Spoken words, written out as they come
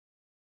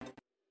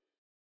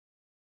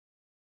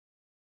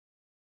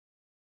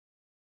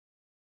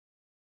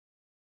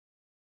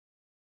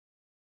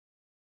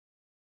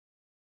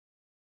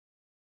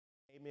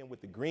came in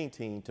with the green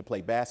team to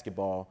play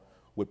basketball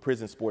with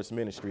Prison Sports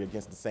Ministry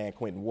against the San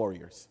Quentin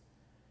Warriors.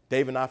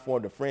 Dave and I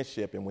formed a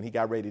friendship, and when he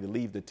got ready to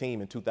leave the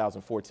team in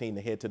 2014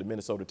 to head to the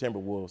Minnesota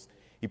Timberwolves,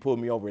 he pulled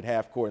me over at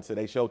half court and said,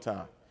 "Hey,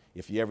 Showtime,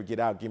 if you ever get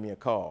out, give me a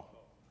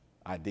call."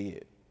 I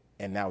did,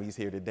 and now he's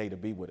here today to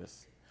be with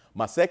us.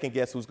 My second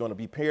guest who's going to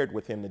be paired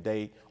with him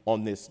today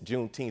on this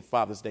Juneteenth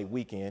Father's Day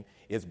weekend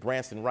is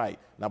Branson Wright.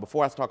 Now,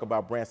 before I talk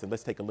about Branson,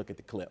 let's take a look at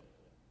the clip.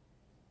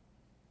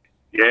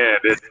 Yeah,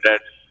 that's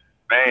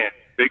man,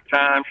 big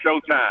time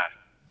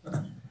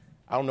Showtime.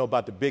 I don't know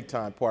about the big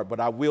time part, but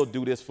I will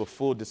do this for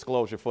full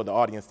disclosure for the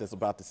audience that's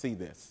about to see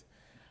this.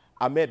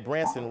 I met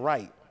Branson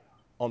Wright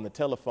on the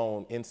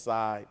telephone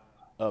inside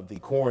of the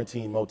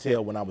quarantine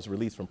motel when I was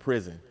released from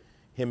prison.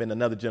 Him and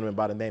another gentleman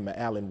by the name of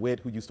Alan Witt,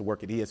 who used to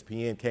work at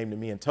ESPN, came to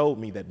me and told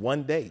me that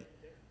one day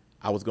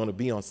I was going to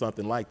be on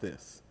something like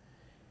this.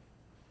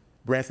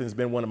 Branson's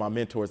been one of my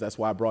mentors. That's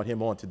why I brought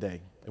him on today.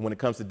 And when it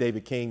comes to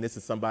David King, this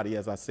is somebody,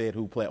 as I said,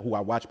 who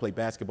I watched play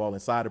basketball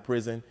inside of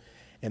prison.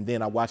 And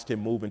then I watched him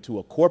move into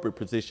a corporate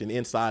position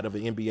inside of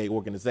an NBA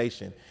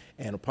organization.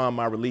 And upon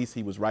my release,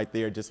 he was right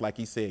there, just like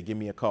he said, "Give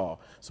me a call."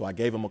 So I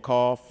gave him a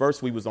call.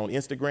 First, we was on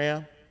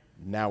Instagram.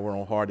 Now we're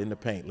on Hard in the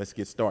Paint. Let's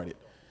get started.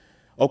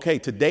 Okay,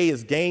 today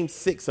is Game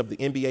 6 of the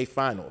NBA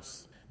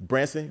Finals.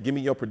 Branson, give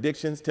me your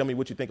predictions. Tell me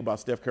what you think about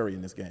Steph Curry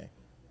in this game.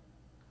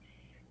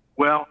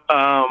 Well,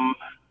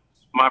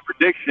 my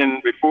prediction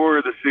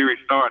before the series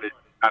started,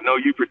 I know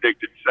you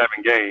predicted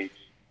 7 games.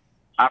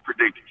 I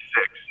predicted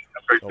 6.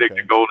 I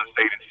predicted Golden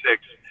State in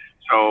 6.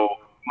 So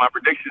my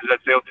prediction is that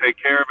they'll take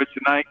care of it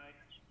tonight.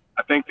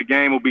 I think the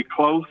game will be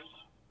close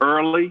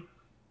early.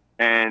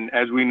 And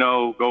as we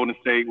know, Golden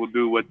State will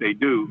do what they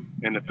do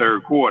in the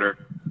third quarter.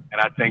 And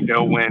I think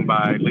they'll win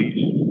by at least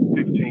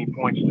 15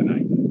 points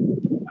tonight.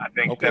 I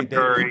think Steph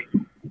Curry.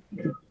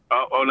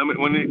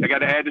 I got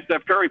to add the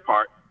Steph Curry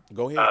part.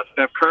 Go ahead.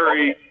 Steph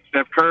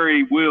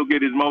Curry will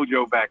get his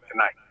mojo back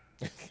tonight.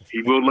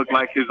 He will look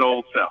like his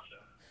old self.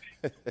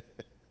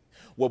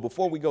 Well,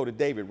 before we go to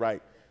David,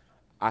 right,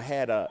 I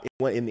had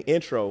in the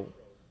intro,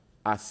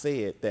 I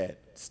said that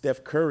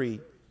Steph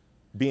Curry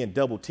being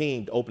double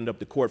teamed opened up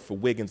the court for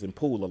Wiggins and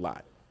Poole a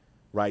lot,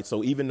 right?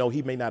 So even though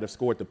he may not have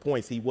scored the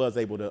points, he was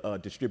able to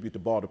distribute the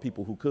ball to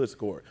people who could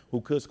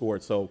score.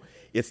 So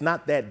it's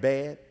not that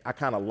bad. I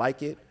kind of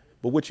like it.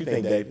 But what you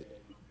think, David?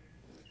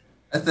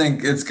 I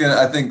think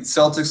I think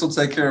Celtics will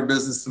take care of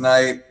business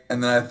tonight,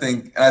 and then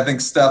I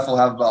think Steph will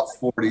have about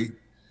 40,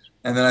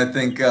 and then I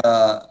think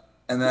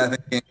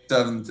Game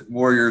 7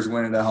 Warriors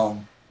win it at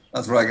home.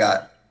 That's what I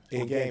got.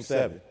 In Game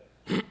 7.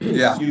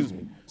 Yeah. Excuse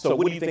me. So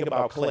what do you think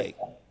about Klay?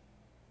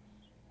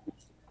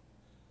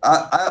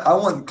 I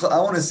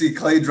want to see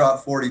Klay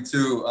drop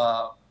 42,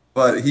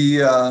 but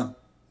he I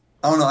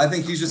don't know. I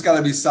think he's just got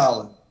to be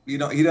solid. He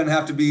doesn't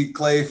have to be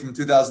Klay from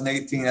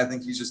 2018. I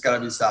think he's just got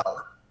to be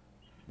solid.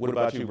 What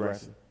about you,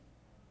 Branson?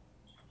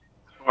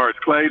 As far as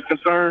Klay's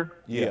concerned?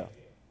 Yeah.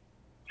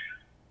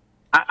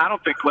 I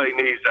don't think Klay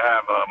needs to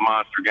have a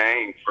monster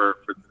game for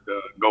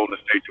Golden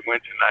State to win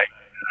tonight.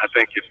 I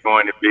think it's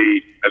going to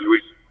be,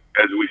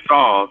 as we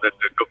saw, that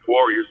the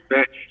Warriors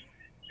bench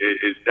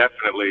is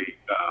definitely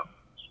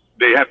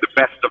they have the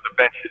best of the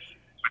benches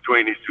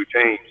between these two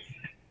teams.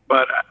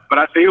 But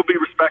I think he'll be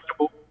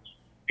respectable.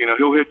 You know,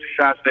 he'll hit the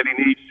shots that he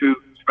needs to,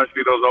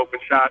 especially those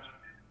open shots.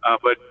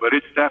 But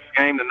it's Steph's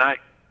game tonight.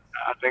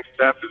 I think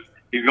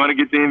he's going to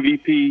get the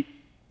MVP.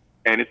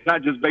 And it's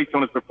not just based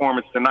on his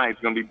performance tonight. It's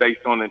going to be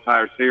based on the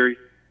entire series.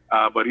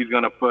 But he's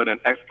going to put an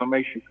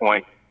exclamation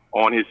point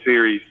on his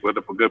series with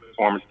a good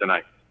performance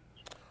tonight.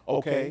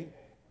 Okay.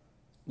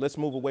 Let's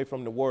move away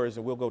from the Warriors,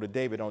 and we'll go to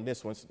David on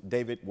this one.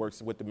 David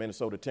works with the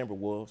Minnesota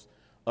Timberwolves.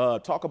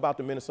 Talk about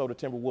the Minnesota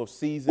Timberwolves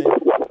season,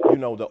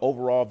 the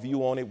overall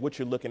view on it, what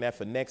you're looking at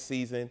for next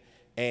season.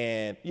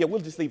 And, yeah,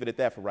 we'll just leave it at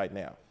that for right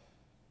now.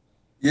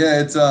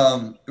 Yeah,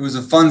 it was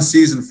a fun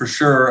season for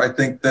sure. I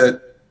think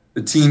that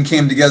the team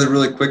came together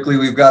really quickly.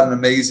 We've got an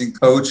amazing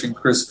coach in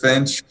Chris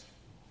Finch.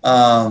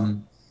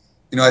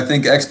 I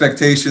think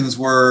expectations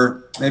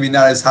were maybe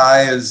not as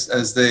high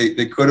as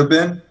they could have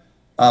been.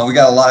 We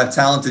got a lot of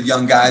talented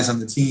young guys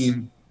on the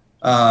team.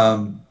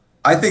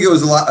 I think it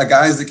was a lot of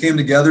guys that came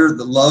together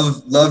that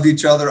loved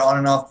each other on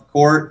and off the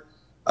court.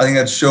 I think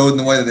that showed in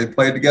the way that they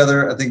played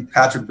together. I think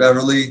Patrick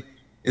Beverley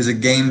is a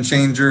game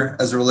changer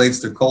as it relates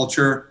to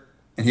culture,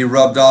 and he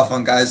rubbed off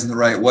on guys in the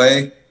right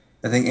way.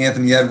 I think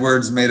Anthony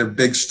Edwards made a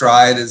big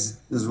stride as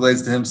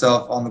relates to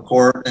himself on the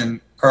court, and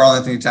Karl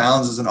Anthony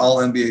Towns is an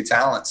all-NBA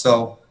talent.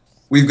 So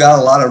we've got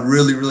a lot of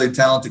really, really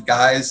talented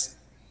guys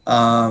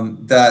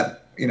that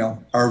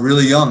are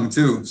really young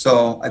too.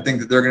 So I think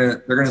that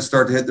they're gonna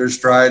start to hit their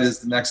stride as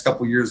the next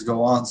couple of years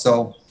go on.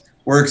 So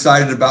we're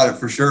excited about it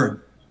for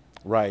sure.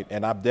 Right,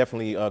 and I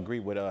definitely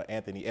agree with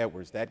Anthony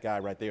Edwards. That guy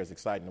right there is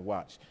exciting to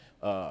watch.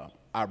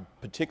 I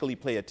particularly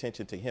pay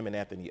attention to him and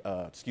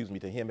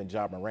him and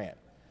Ja Morant.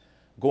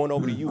 Going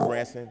over to you,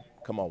 Branson.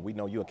 Come on, we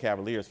know you're a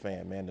Cavaliers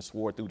fan, man. The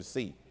sword through the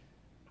sea.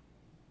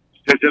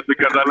 Just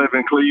because I live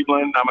in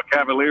Cleveland, I'm a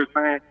Cavaliers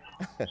fan.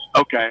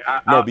 Okay,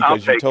 No, I'll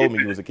because you take told it.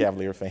 me you was a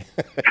Cavalier fan.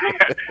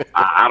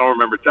 I don't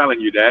remember telling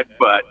you that,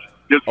 but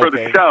just for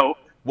the Okay. show,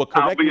 Well,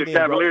 I'll correct be me a then,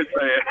 bro. Cavaliers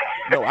fan.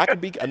 No, I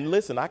could be, and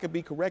listen, I could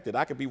be corrected.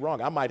 I could be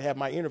wrong. I might have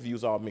my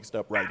interviews all mixed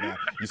up right now.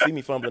 You see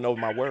me fumbling over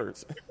my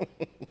words.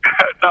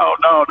 No,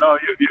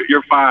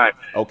 you're fine.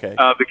 Okay.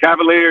 The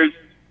Cavaliers,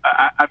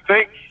 I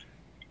think,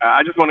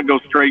 I just want to go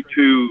straight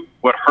to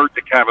what hurt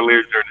the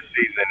Cavaliers during the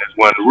season is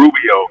when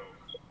Rubio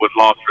was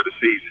lost for the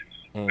season.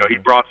 You know, he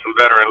brought some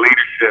veteran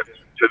leadership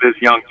to this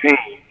young team,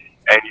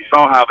 and you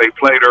saw how they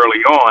played early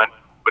on,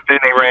 but then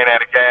they ran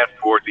out of gas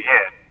towards the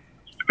end.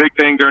 The big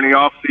thing during the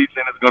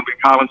offseason is going to be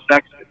Colin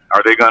Sexton.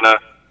 Are they going to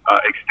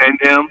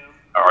extend him?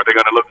 Or are they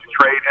going to look to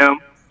trade him?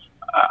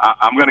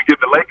 I'm going to give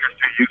the Lakers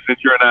to you since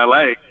you're in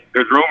L.A.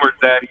 There's rumors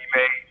that he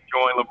may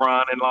join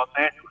LeBron in Los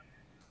Angeles.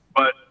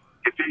 But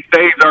if he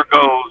stays or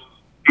goes,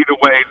 either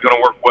way, it's going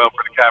to work well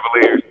for the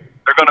Cavaliers.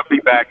 They're going to be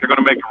back. They're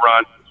going to make a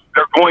run.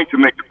 They're going to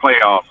make the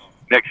playoffs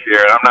next year.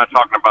 And I'm not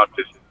talking about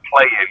this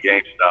play-in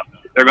game stuff.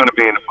 They're going to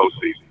be in the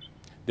postseason.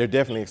 They're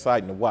definitely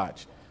exciting to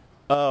watch.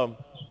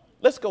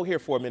 Let's go here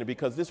for a minute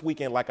because this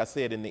weekend, like I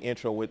said in the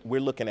intro, we're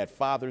looking at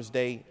Father's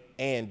Day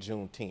and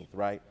Juneteenth,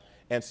 right?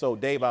 And so,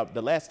 Dave,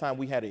 the last time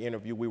we had an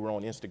interview, we were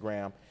on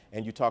Instagram,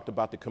 and you talked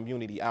about the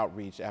community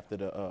outreach after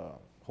the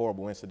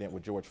horrible incident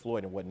with George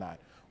Floyd and whatnot.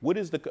 What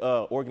is the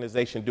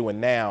organization doing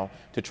now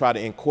to try to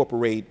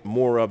incorporate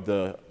more of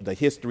the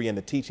history and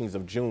the teachings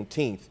of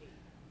Juneteenth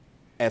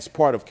as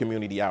part of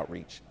community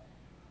outreach?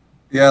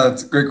 Yeah,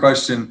 that's a great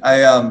question.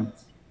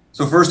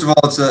 So first of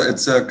all,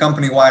 it's a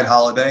company-wide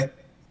holiday.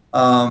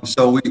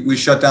 So we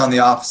shut down the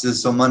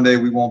offices. So Monday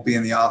we won't be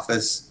in the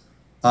office.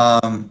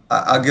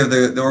 I'll give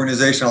the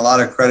organization a lot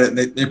of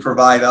credit. They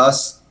provide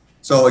us.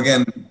 So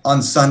again,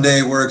 on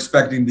Sunday, we're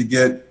expecting to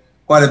get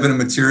quite a bit of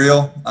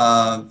material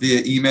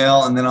via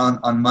email. And then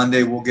on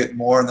Monday, we'll get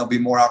more, and there'll be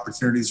more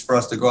opportunities for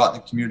us to go out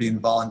in the community and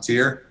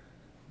volunteer.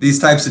 These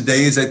types of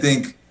days, I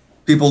think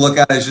people look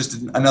at it as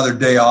just another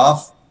day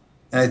off.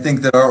 And I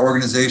think that our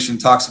organization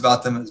talks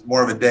about them as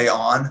more of a day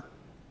on.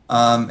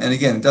 And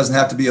again, it doesn't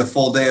have to be a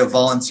full day of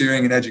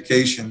volunteering and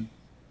education,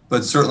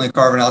 but certainly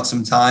carving out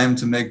some time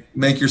to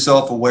make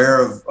yourself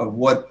aware of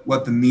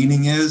what the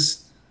meaning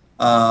is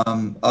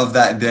of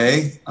that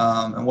day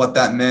and what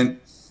that meant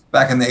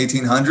back in the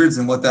 1800s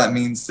and what that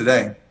means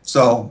today.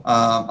 So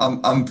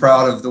I'm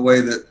proud of the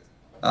way that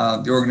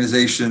the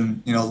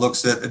organization,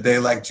 looks at a day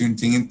like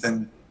Juneteenth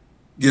and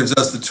gives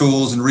us the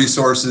tools and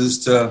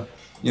resources to,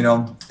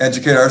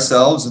 educate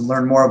ourselves and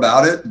learn more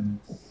about it and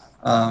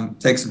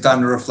take some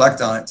time to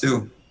reflect on it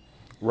too.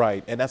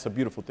 Right, and that's a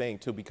beautiful thing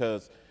too,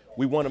 because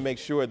we want to make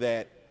sure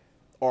that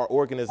our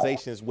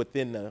organizations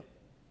within the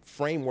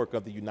framework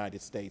of the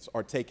United States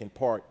are taking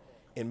part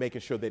in making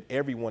sure that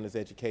everyone is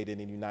educated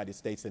in the United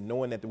States, and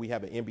knowing that we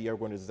have an NBA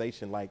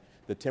organization like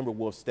the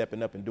Timberwolves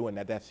stepping up and doing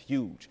that, that's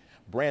huge.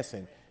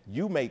 Branson,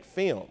 you make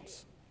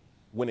films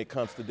when it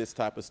comes to this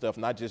type of stuff,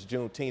 not just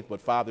Juneteenth,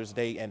 but Father's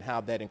Day and how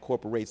that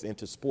incorporates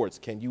into sports.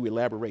 Can you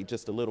elaborate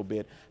just a little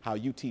bit how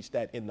you teach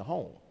that in the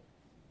home?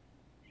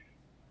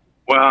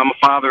 Well, I'm a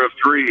father of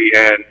three,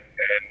 and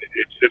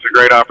it's a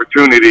great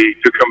opportunity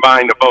to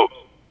combine the both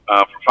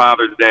for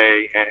Father's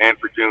Day and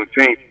for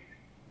Juneteenth.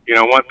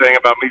 One thing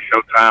about me,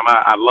 Showtime,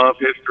 I love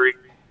history.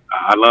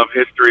 I love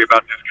history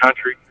about this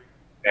country,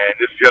 and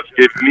this just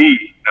gives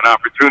me an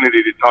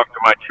opportunity to talk to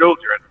my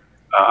children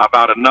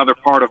about another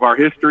part of our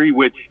history,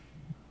 which,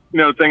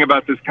 the thing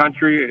about this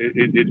country,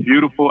 it's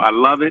beautiful. I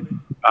love it.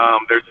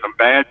 There's some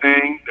bad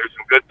things. There's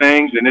some good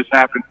things, and this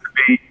happens to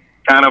be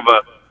kind of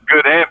a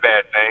good and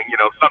bad thing.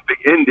 Something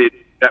ended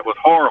that was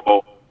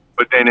horrible,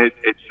 but then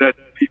it set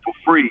people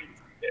free.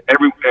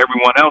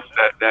 Everyone else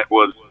that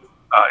was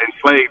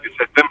enslaved, it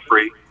set them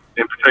free,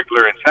 in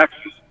particular in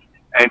Texas.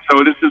 And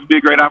so this would be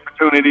a great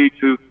opportunity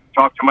to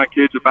talk to my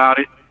kids about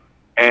it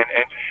and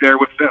to share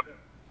with them.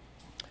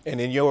 And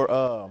in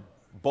your,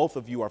 both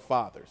of you are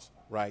fathers,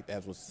 right,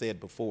 as was said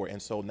before.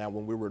 And so now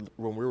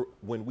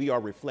when we are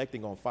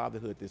reflecting on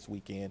fatherhood this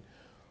weekend,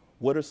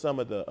 what are some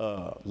of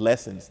the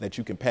lessons that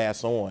you can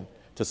pass on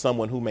to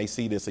someone who may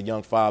see this, a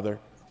young father,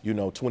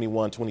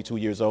 21, 22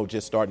 years old,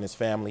 just starting his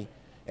family,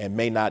 and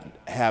may not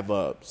have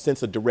a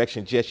sense of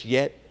direction just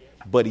yet,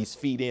 but he's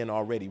feet in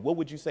already? What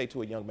would you say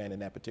to a young man in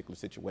that particular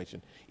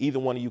situation? Either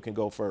one of you can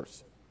go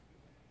first.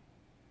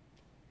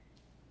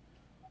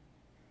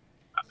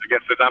 I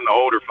guess since I'm the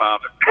older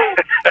father,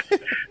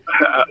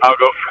 I'll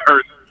go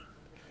first.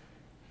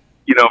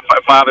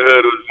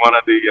 Fatherhood was one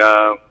of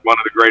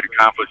the great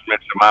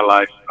accomplishments of my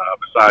life,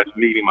 besides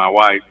meeting my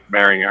wife,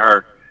 marrying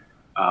her.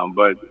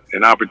 But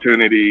an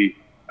opportunity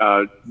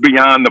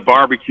beyond the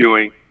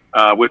barbecuing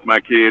with my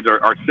kids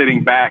or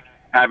sitting back,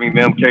 having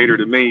them cater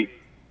to me.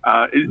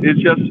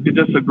 It's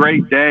just a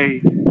great day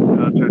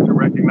to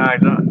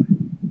recognize us.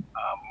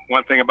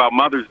 One thing about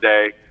Mother's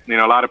Day,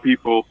 a lot of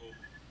people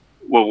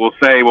will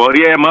say, well,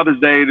 yeah, Mother's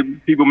Day,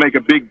 people make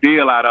a big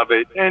deal out of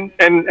it,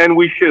 and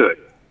we should.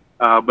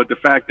 But the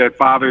fact that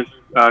fathers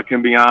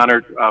can be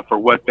honored for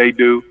what they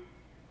do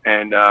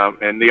and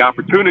the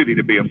opportunity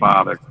to be a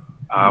father,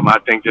 I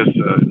think just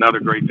another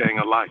great thing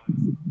of life.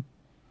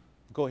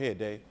 Go ahead,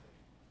 Dave.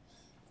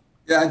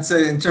 Yeah, I'd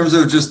say in terms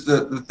of just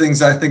the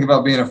things I think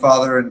about being a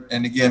father,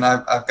 and again,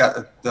 I've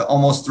got the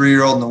almost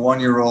 3-year-old and the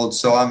 1-year-old,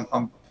 so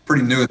I'm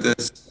pretty new at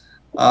this.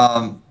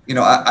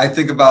 I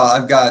think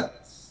about I've got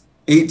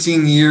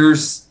 18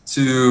 years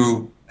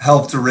to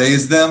help to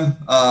raise them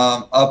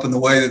up in the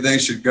way that they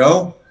should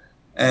go,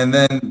 and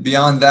then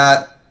beyond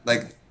that,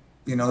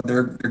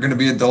 they're going to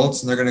be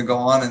adults and they're going to go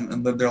on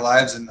and live their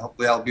lives, and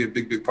hopefully I'll be a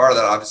big part of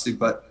that, obviously.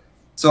 But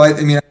so I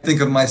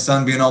think of my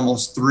son being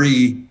almost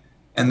 3,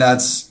 and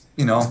that's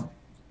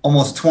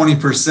almost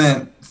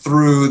 20%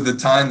 through the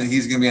time that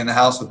he's going to be in the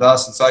house with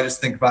us. And so I just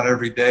think about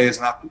every day as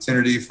an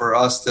opportunity for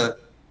us to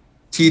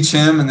teach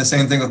him. And the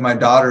same thing with my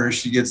daughter, as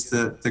she gets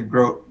to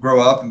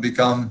grow up and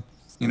become,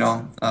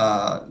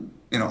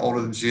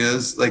 older than she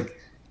is,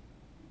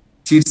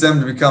 teach them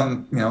to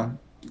become,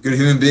 good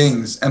human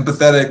beings,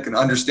 empathetic and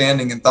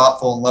understanding and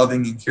thoughtful and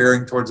loving and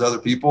caring towards other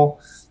people.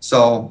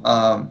 So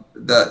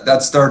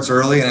that starts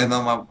early. And I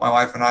know my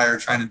wife and I are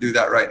trying to do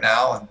that right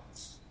now. And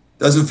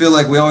doesn't feel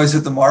like we always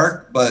hit the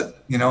mark,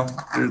 but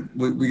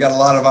we got a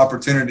lot of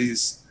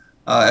opportunities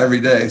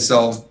every day.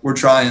 So we're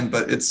trying,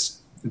 but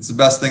it's the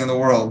best thing in the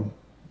world.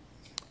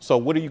 So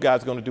what are you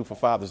guys going to do for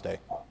Father's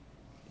Day?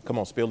 Come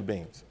on, spill the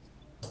beans.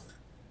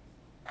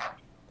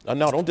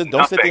 No, don't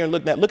sit there and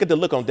look at the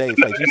look on Dave's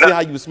face. You see how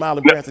you were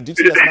smiling, Branson? Did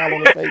you see that smile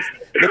on his face?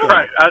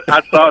 Right,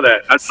 I saw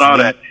that.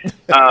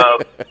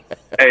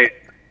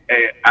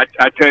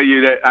 I tell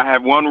you that I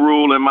have one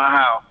rule in my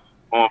house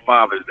on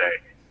Father's Day.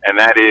 And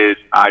that is,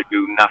 I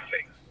do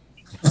nothing.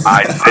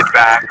 I sit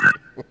back.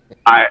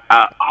 I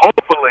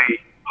don't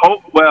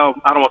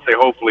want to say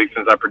hopefully,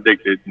 since I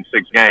predicted in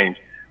 6 games.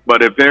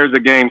 But if there's a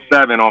game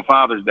 7 on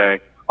Father's Day,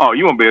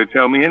 you won't be able to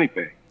tell me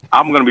anything.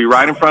 I'm going to be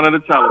right in front of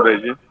the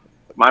television.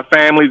 My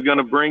family's going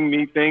to bring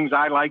me things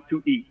I like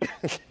to eat.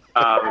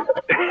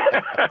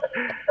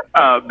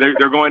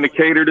 They're going to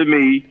cater to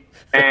me,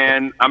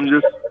 and I'm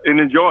just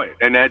enjoy it.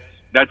 And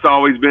that's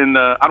always been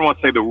I don't want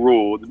to say the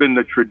rule. It's been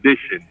the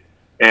tradition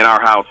in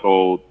our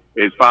household.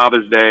 Is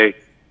Father's Day,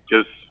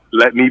 just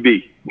let me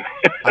be.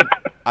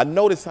 I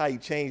noticed how he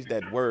changed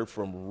that word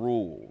from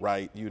rule,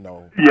 right?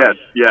 Yes.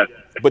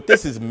 But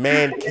this is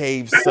Man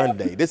Cave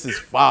Sunday. This is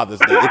Father's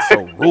Day. It's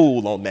a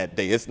rule on that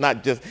day. It's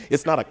not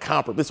a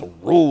compromise. It's a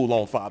rule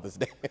on Father's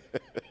Day.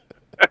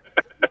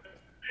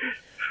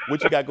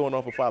 What you got going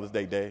on for Father's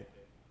Day, Dave?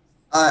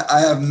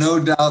 I have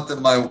no doubt that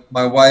my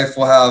wife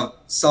will have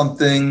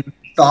something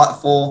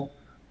thoughtful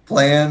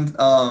planned,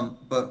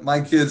 but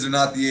my kids are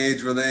not the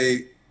age where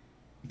they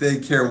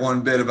care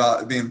one bit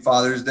about it being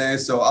Father's Day.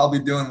 So I'll be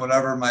doing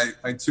whatever my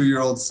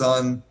 2-year-old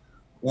son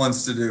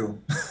wants to do.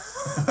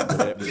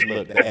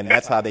 And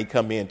that's how they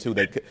come in too.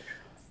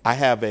 I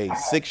have a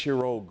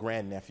 6-year-old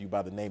grandnephew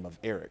by the name of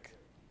Eric.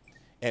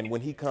 And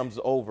when he comes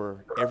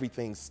over,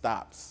 everything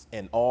stops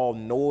and all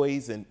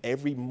noise and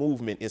every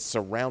movement is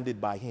surrounded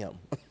by him.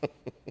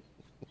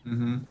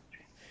 Mm-hmm.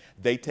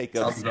 They take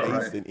up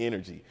space and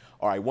energy.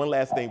 All right, one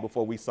last thing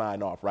before we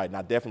sign off, right? And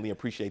I definitely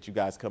appreciate you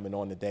guys coming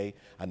on today.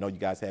 I know you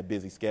guys had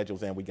busy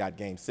schedules and we got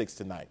game 6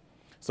 tonight.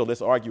 So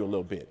let's argue a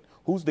little bit.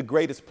 Who's the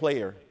greatest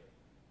player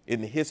in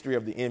the history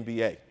of the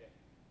NBA?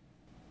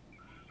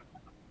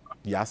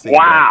 Yeah, I said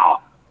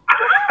wow.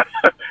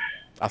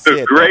 I said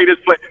the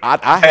greatest player.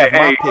 I have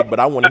my pick, but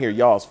I want to hear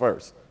y'all's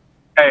first.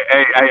 Can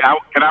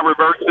I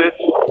reverse this?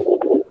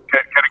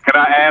 Can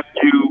I ask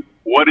you,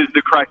 what is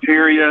the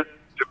criteria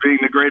to being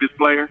the greatest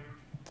player?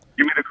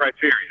 Give me the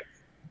criteria.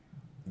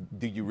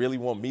 Do you really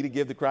want me to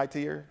give the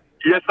criteria?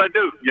 Yes, I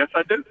do.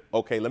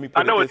 Okay, let me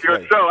put it this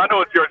way. I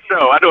know it's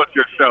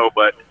your show,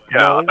 but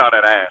no, I thought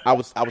I'd ask.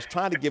 I was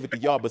trying to give it to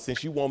y'all, but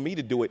since you want me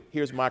to do it,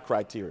 here's my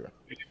criteria.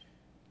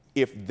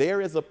 If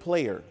there is a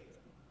player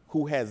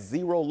who has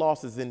 0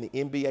 losses in the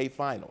NBA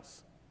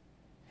Finals,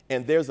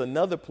 and there's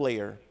another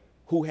player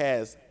who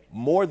has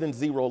more than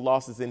 0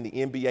 losses in the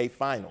NBA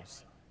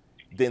Finals,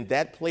 then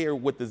that player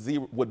with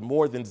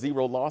more than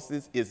 0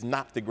 losses is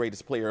not the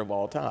greatest player of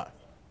all time.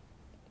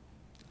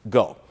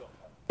 Go.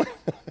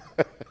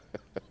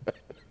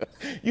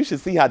 You should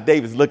see how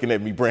Dave is looking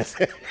at me,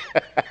 Branson.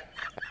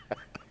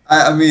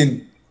 I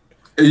mean,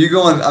 are you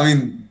going? I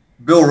mean,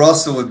 Bill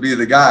Russell would be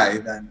the guy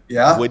then,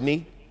 yeah? Wouldn't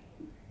he?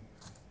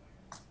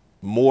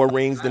 More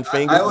rings than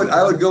fingers?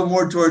 I would go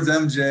more towards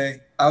MJ.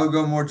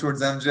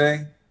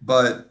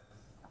 But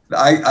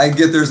I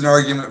get there's an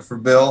argument for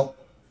Bill.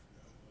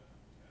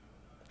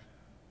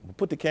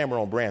 Put the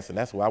camera on Branson.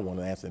 That's why I want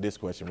to answer this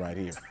question right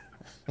here.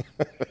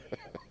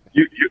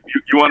 You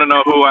want to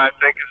know who I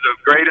think is the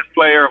greatest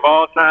player of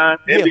all time?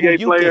 Yeah,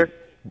 NBA player?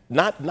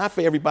 Think. Not for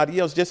everybody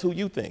else, just who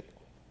you think.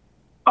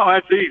 Oh,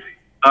 that's easy.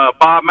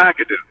 Bob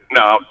McAdoo.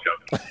 No, I'm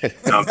joking.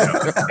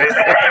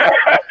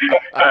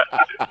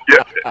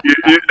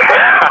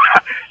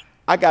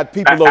 I got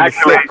people on the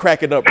set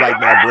cracking up right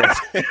now,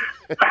 Branson.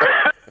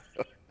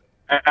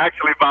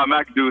 Actually, Bob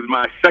McAdoo is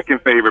my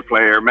second favorite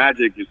player.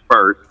 Magic is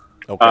first.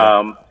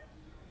 Okay.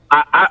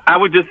 I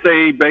would just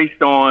say,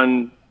 based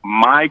on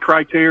my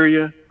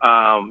criteria,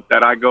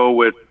 that I go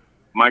with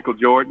Michael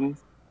Jordan.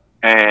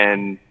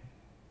 And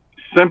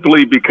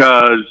simply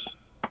because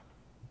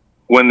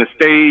when the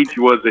stage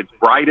was its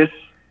brightest,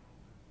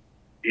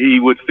 he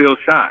would still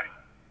shine.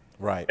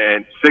 Right.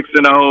 And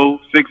 6-0,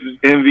 6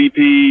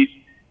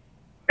 MVPs.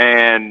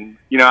 And,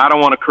 I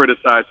don't want to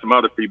criticize some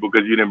other people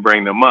because you didn't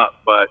bring them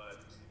up, but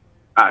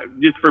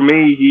just for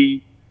me,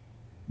 he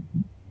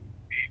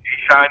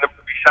shined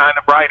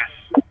the brightest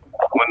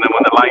when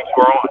the lights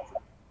were on.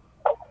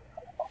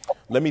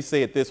 Let me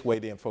say it this way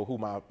then for who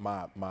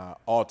my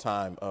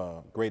all-time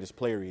greatest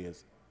player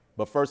is.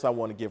 But first I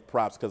want to give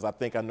props because I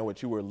think I know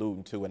what you were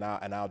alluding to, and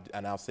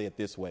I'll say it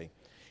this way.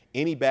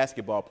 Any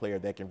basketball player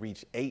that can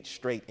reach 8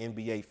 straight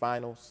NBA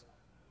finals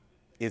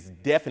is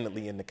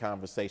definitely in the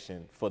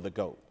conversation for the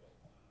GOAT.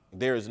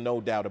 There is no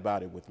doubt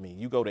about it with me.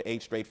 You go to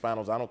 8 straight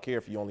finals, I don't care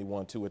if you only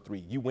won 2 or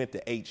 3. You went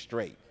to 8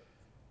 straight.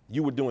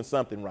 You were doing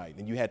something right,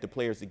 and you had the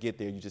players to get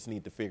there. You just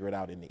need to figure it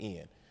out in the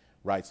end,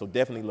 right? So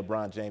definitely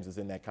LeBron James is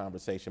in that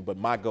conversation. But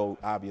my GOAT,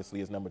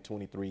 obviously, is number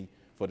 23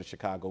 for the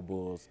Chicago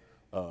Bulls,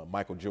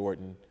 Michael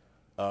Jordan.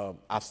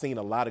 I've seen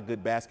a lot of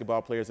good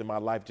basketball players in my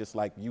life, just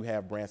like you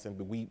have, Branson.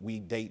 But we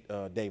date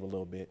Dave a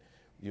little bit,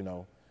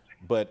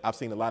 But I've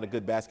seen a lot of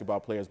good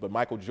basketball players. But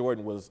Michael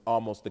Jordan was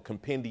almost the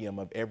compendium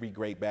of every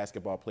great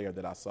basketball player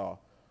that I saw,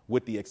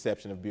 with the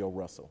exception of Bill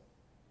Russell.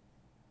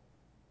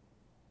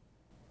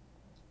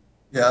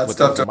 Yeah, that's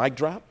tough. Mic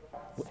drop?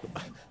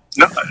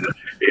 No,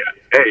 yeah.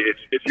 Hey,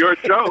 it's your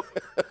show.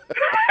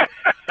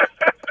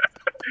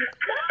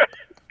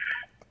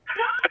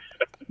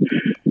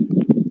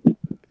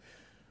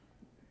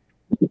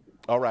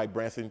 All right,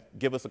 Branson,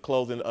 give us a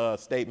closing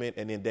statement,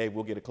 and then Dave,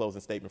 we'll get a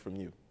closing statement from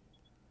you.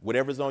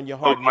 Whatever's on your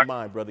heart and your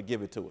mind, brother,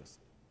 give it to us.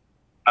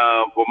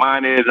 Well,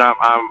 mine is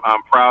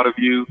I'm proud of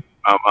you.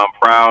 I'm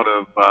proud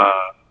of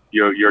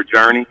your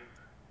journey.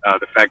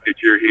 The fact that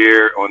you're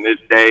here on this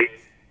day,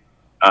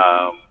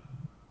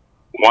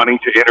 wanting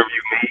to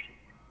interview me.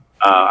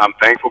 I'm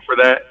thankful for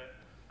that.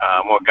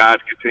 Well, God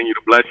continue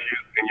to bless you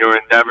in your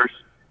endeavors.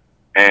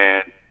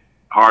 And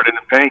Hard in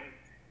the Paint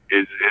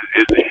is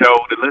the show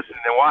to listen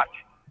and watch.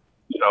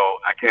 So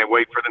I can't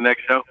wait for the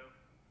next show.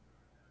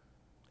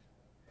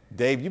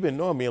 Dave, you've been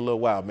knowing me a little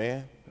while,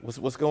 man.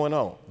 What's going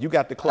on? You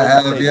got the closing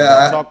statement.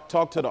 Yeah.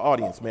 Talk to the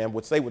audience,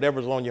 man. Say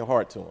whatever's on your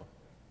heart to them.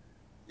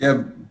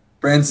 Yeah,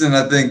 Branson,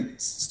 I think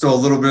stole a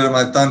little bit of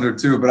my thunder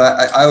too, but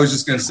I was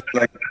just going to say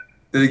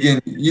that again.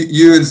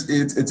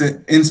 It's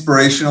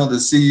inspirational to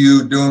see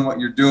you doing what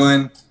you're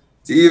doing.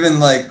 To even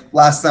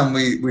last time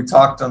we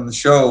talked on the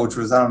show, which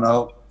was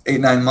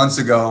 8-9 months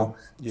ago,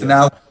 to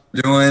now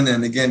doing,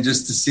 and again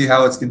just to see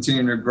how it's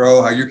continuing to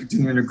grow, how you're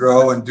continuing to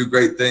grow and do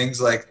great things.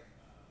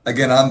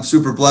 Again, I'm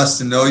super blessed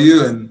to know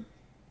you, and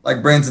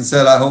like Branson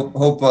said, I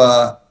hope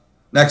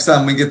next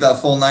time we get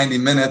that full 90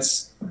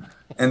 minutes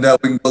and we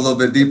can go a little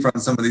bit deeper on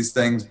some of these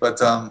things.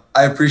 But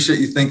I appreciate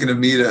you thinking of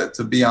me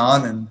to be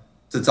on and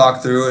to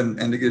talk through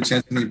and to get a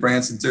chance to meet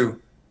Branson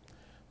too.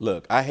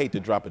 Look, I hate to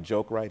drop a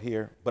joke right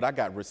here, but I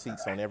got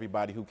receipts on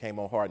everybody who came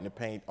on Hard in the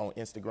Paint on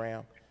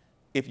Instagram.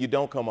 If you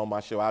don't come on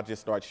my show, I'll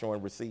just start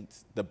showing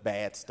receipts, the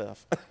bad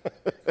stuff.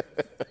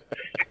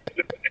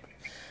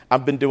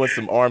 I've been doing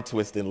some arm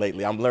twisting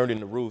lately. I'm learning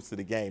the rules to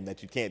the game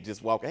that you can't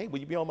just walk, hey, will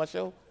you be on my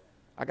show?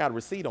 I got a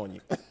receipt on you.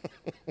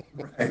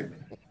 Right.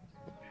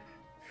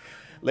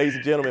 Ladies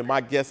and gentlemen, my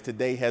guest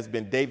today has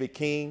been David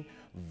King,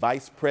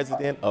 Vice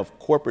President of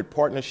Corporate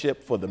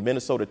Partnership for the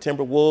Minnesota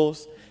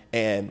Timberwolves,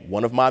 and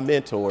one of my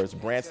mentors,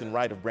 Branson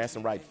Wright of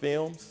Branson Wright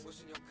Films.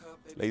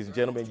 Ladies and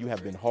gentlemen, you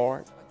have been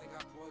Hard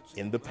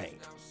in the Paint.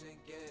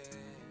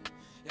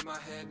 In my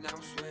head now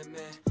I'm swimming,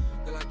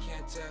 girl, I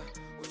can't tell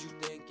what you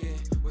thinking.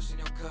 What's in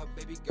your cup,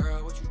 baby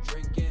girl?